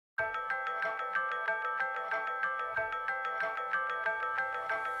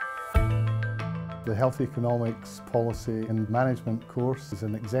The Health Economics Policy and Management course is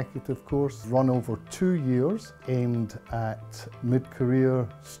an executive course run over 2 years aimed at mid-career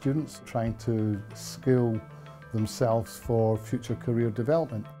students trying to skill themselves for future career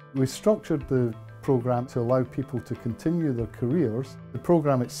development. We structured the programme to allow people to continue their careers. The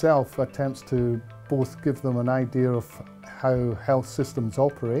programme itself attempts to both give them an idea of how health systems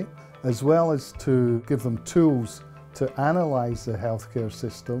operate, as well as to give them tools to analyse the healthcare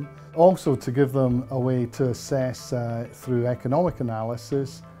system, also to give them a way to assess through economic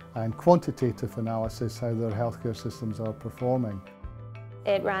analysis and quantitative analysis how their healthcare systems are performing.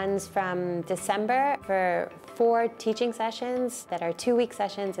 It runs from December for 4 teaching sessions that are 2-week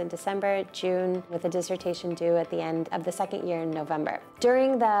sessions in December, June, with a dissertation due at the end of the second year in November.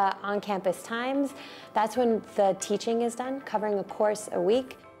 During the on-campus times, that's when the teaching is done, covering a course a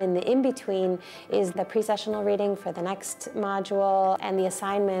week. In the in-between is the pre-sessional reading for the next module and the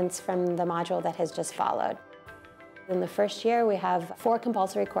assignments from the module that has just followed. In the first year, we have 4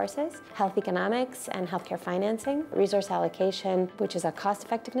 compulsory courses: Health Economics and Healthcare Financing, Resource Allocation, which is a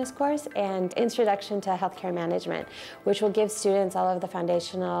cost-effectiveness course, and Introduction to Healthcare Management, which will give students all of the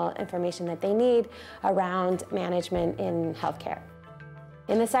foundational information that they need around management in healthcare.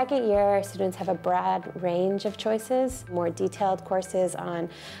 In the second year, students have a broad range of choices, more detailed courses on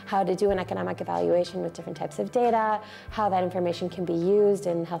how to do an economic evaluation with different types of data, how that information can be used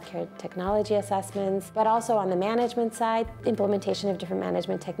in healthcare technology assessments, but also on the management side, implementation of different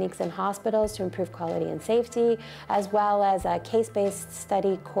management techniques in hospitals to improve quality and safety, as well as a case-based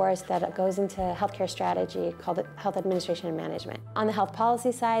study course that goes into healthcare strategy called Health Administration and Management. On the health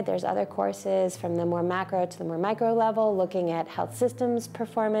policy side, there's other courses from the more macro to the more micro level, looking at health systems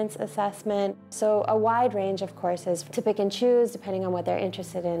performance assessment. So a wide range of courses to pick and choose depending on what they're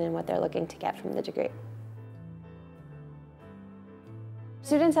interested in and what they're looking to get from the degree.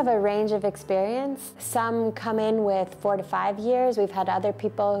 Students have a range of experience. Some come in with 4 to 5 years. We've had other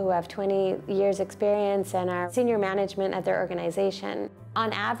people who have 20 years experience and are senior management at their organization.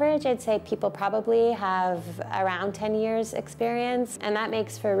 On average, I'd say people probably have around 10 years experience, and that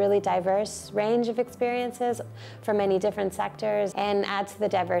makes for a really diverse range of experiences from many different sectors and adds to the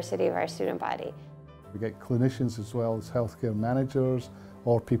diversity of our student body. We get clinicians as well as healthcare managers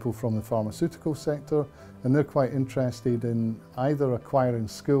or people from the pharmaceutical sector, and they're quite interested in either acquiring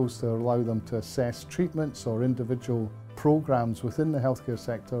skills to allow them to assess treatments or individual programs within the healthcare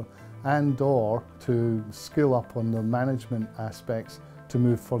sector, and or to skill up on the management aspects to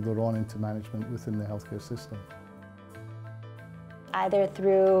move further on into management within the healthcare system. Either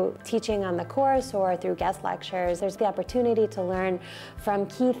through teaching on the course or through guest lectures, there's the opportunity to learn from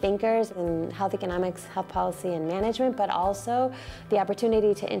key thinkers in health economics, health policy, and management, but also the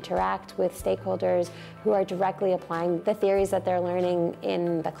opportunity to interact with stakeholders who are directly applying the theories that they're learning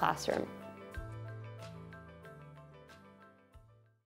in the classroom.